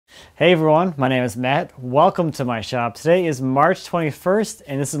Hey everyone, my name is Matt. Welcome to my shop. Today is March 21st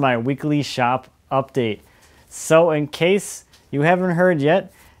and this is my weekly shop update. So in case you haven't heard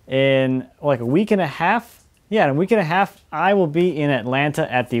yet, in like a week and a half, I will be in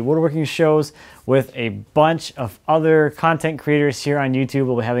Atlanta at the woodworking shows with a bunch of other content creators here on YouTube.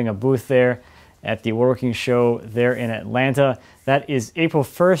 We'll be having a booth there at the woodworking show there in Atlanta. That is April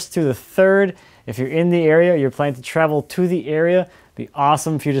 1st to the 3rd. If you're in the area, you're planning to travel to the area, be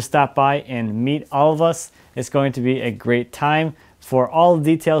awesome for you to stop by and meet all of us. It's going to be a great time. For all the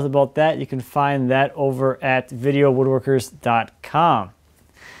details about that, you can find that over at videowoodworkers.com.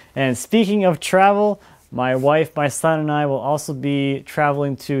 And speaking of travel, my wife, my son, and I will also be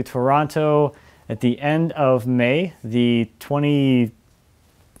traveling to Toronto at the end of May,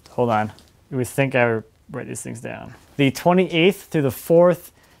 hold on, you would think I would write these things down. The 28th through the 4th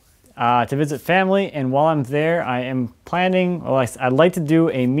to visit family, and while I'm there, I am planning, I'd like to do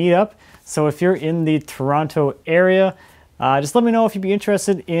a meetup. So if you're in the Toronto area, just let me know if you'd be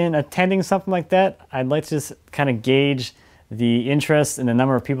interested in attending something like that. I'd like to just kind of gauge the interest and the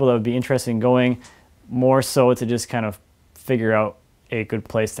number of people that would be interested in going, more so to just kind of figure out a good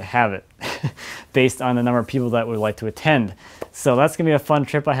place to have it based on the number of people that would like to attend. So that's gonna be a fun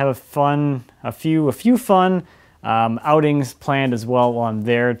trip. I have a few fun outings planned as well while I'm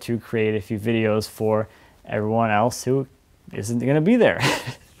there to create a few videos for everyone else who isn't going to be there.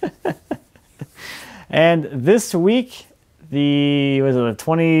 And this week, the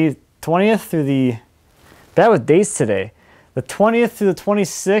 20th through the, bad with dates today, the 20th through the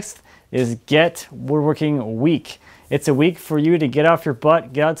 26th is Get Woodworking Week. It's a week for you to get off your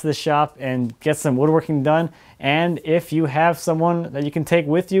butt, get out to the shop and get some woodworking done. And if you have someone that you can take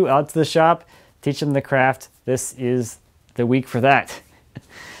with you out to the shop, teach them the craft, this is the week for that.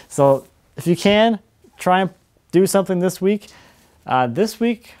 So if you can, try and do something this week. This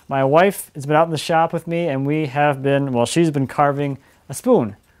week, my wife has been out in the shop with me and we have been, well, she's been carving a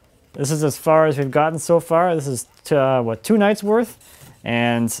spoon. This is as far as we've gotten so far. This is, 2 nights worth,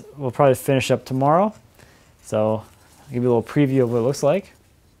 and we'll probably finish up tomorrow. So I'll give you a little preview of what it looks like.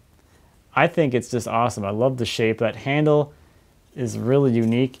 I think it's just awesome. I love the shape. That handle is really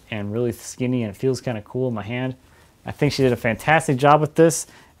unique and really skinny, and it feels kind of cool in my hand. I think she did a fantastic job with this,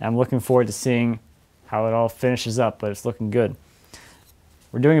 and I'm looking forward to seeing how it all finishes up, but it's looking good.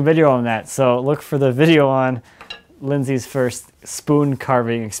 We're doing a video on that, so look for the video on Lindsay's first spoon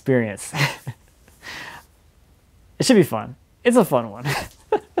carving experience. It should be fun. It's a fun one.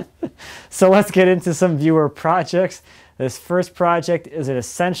 So let's get into some viewer projects. This first project is an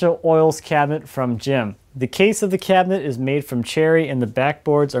essential oils cabinet from Jim. The case of the cabinet is made from cherry and the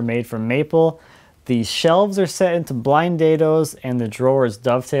backboards are made from maple. The shelves are set into blind dados and the drawer is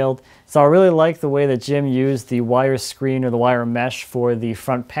dovetailed. So I really like the way that Jim used the wire screen or the wire mesh for the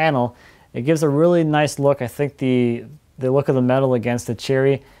front panel. It gives a really nice look. I think the look of the metal against the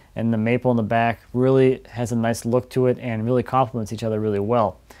cherry and the maple in the back really has a nice look to it and really complements each other really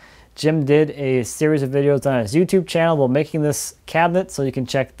well. Jim did a series of videos on his YouTube channel while making this cabinet, so you can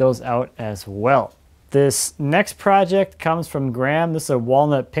check those out as well. This next project comes from Graeme. This is a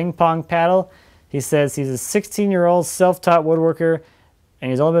walnut ping pong paddle. He says he's a 16-year-old self-taught woodworker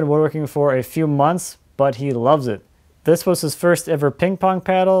and he's only been woodworking for a few months, but he loves it. This was his first ever ping pong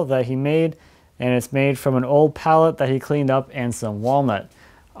paddle that he made, and it's made from an old pallet that he cleaned up and some walnut.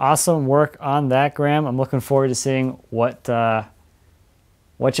 Awesome work on that, Graeme. I'm looking forward to seeing what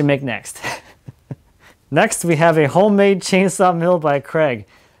you make next. Next, we have a homemade chainsaw mill by Craig.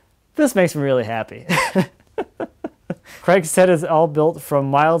 This makes me really happy. Craig's set is all built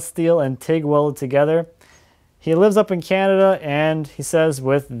from mild steel and TIG welded together. He lives up in Canada, and he says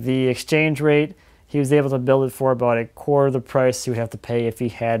with the exchange rate, he was able to build it for about a quarter of the price he would have to pay if he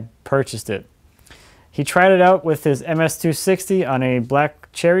had purchased it. He tried it out with his MS260 on a black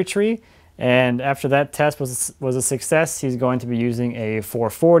cherry tree, and after that test was a success, he's going to be using a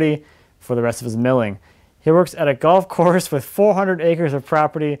 440 for the rest of his milling. He works at a golf course with 400 acres of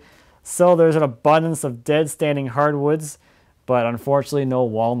property, so there's an abundance of dead standing hardwoods, but unfortunately no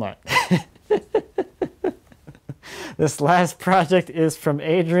walnut. This last project is from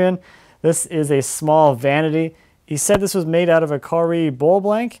Adrian. This is a small vanity. He said this was made out of a Kauri bowl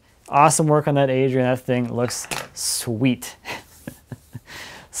blank. Awesome work on that, Adrian. That thing looks sweet.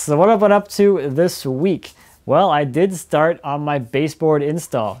 So what I've been up to this week? Well, I did start on my baseboard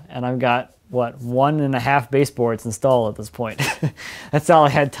install, and I've got, what, 1.5 baseboards installed at this point. That's all I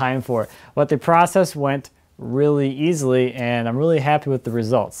had time for. But the process went really easily, and I'm really happy with the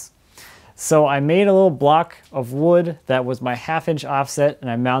results. So I made a little block of wood that was my 1/2 inch offset, and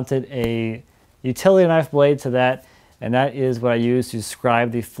I mounted a utility knife blade to that. and that is what I use to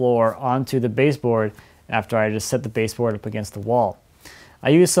scribe the floor onto the baseboard after I just set the baseboard up against the wall. I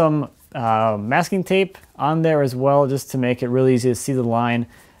use some masking tape on there as well, just to make it really easy to see the line.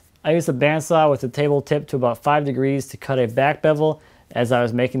 I used a bandsaw with the table tip to about 5 degrees to cut a back bevel as I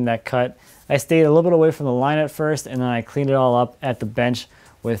was making that cut. I stayed a little bit away from the line at first, and then I cleaned it all up at the bench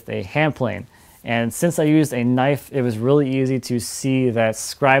with a hand plane. And since I used a knife, it was really easy to see that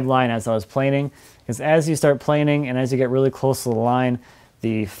scribe line as I was planing, because as you start planing and as you get really close to the line,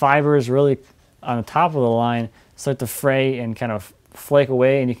 the fibers really on the top of the line start to fray and kind of flake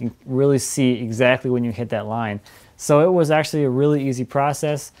away, and you can really see exactly when you hit that line. So it was actually a really easy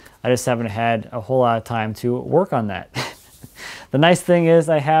process. I just haven't had a whole lot of time to work on that. The nice thing is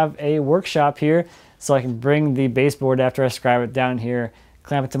I have a workshop here, so I can bring the baseboard after I scribe it down here,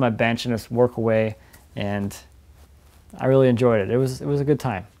 clamp it to my bench, and just work away. And I really enjoyed it. It was a good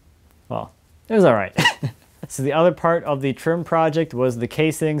time. Well, it was all right. So the other part of the trim project was the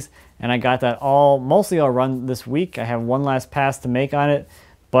casings, and I got that mostly all run this week. I have one last pass to make on it,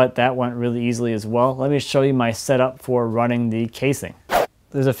 but that went really easily as well. Let me show you my setup for running the casing.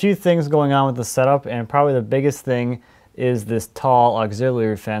 There's a few things going on with the setup, and probably the biggest thing is this tall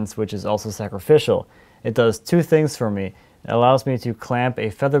auxiliary fence, which is also sacrificial. It does two things for me. It allows me to clamp a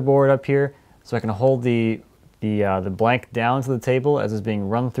featherboard up here so I can hold the blank down to the table as it's being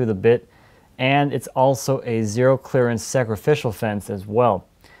run through the bit, and it's also a zero clearance sacrificial fence as well.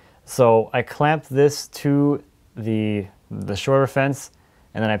 So I clamped this to the shorter fence,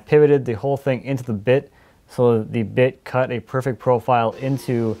 and then I pivoted the whole thing into the bit, so the bit cut a perfect profile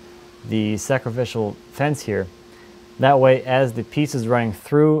into the sacrificial fence here. That way, as the piece is running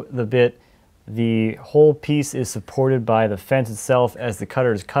through the bit, the whole piece is supported by the fence itself as the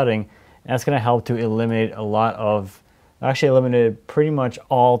cutter is cutting. And that's going to help to eliminate eliminated pretty much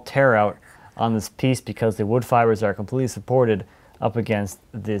all tear out on this piece, because the wood fibers are completely supported up against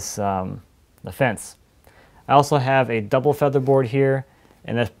this the fence. I also have a double featherboard here,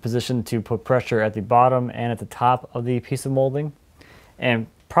 and that's positioned to put pressure at the bottom and at the top of the piece of molding. And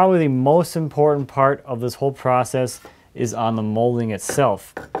probably the most important part of this whole process is on the molding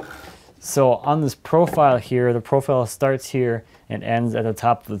itself. So on this profile here, the profile starts here and ends at the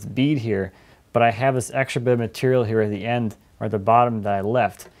top of this bead here, but I have this extra bit of material here at the end or at the bottom that I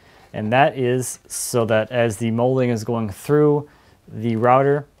left. And that is so that as the molding is going through the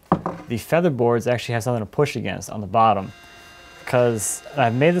router, the featherboards actually have something to push against on the bottom. Because I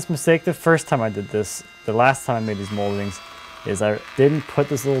made this mistake the first time I did this, the last time I made these moldings, is I didn't put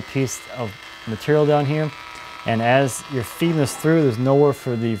this little piece of material down here, and as you're feeding this through, there's nowhere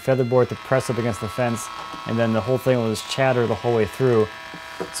for the featherboard to press up against the fence, and then the whole thing will just chatter the whole way through.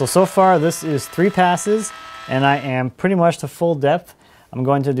 So far this is 3 passes, and I am pretty much to full depth. I'm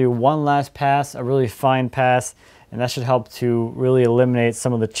going to do one last pass, a really fine pass, and that should help to really eliminate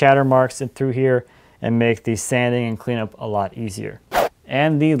some of the chatter marks through here and make the sanding and cleanup a lot easier.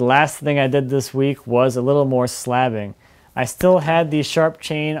 And the last thing I did this week was a little more slabbing. I still had the sharp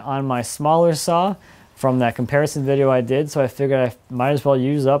chain on my smaller saw from that comparison video I did, so I figured I might as well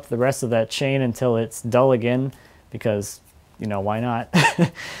use up the rest of that chain until it's dull again, because, you know, why not?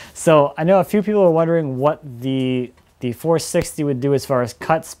 So I know a few people are wondering what the 460 would do as far as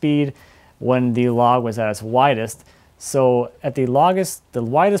cut speed when the log was at its widest. So at the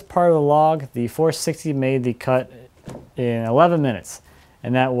widest part of the log, the 460 made the cut in 11 minutes,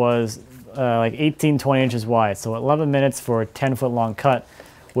 and that was like 18-20 inches wide. So 11 minutes for a 10-foot long cut,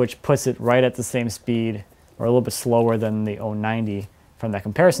 which puts it right at the same speed or a little bit slower than the 090 from that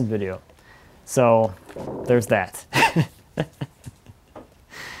comparison video. So there's that.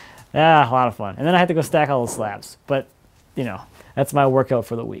 Yeah, a lot of fun. And then I had to go stack all the slabs, but you know, that's my workout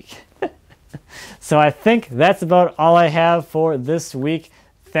for the week. So I think that's about all I have for this week.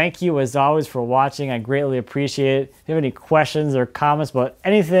 Thank you as always for watching. I greatly appreciate it. If you have any questions or comments about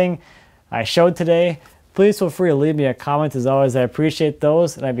anything I showed today, please feel free to leave me a comment. As always, I appreciate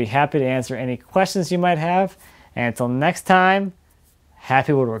those, and I'd be happy to answer any questions you might have. And until next time,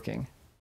 happy woodworking.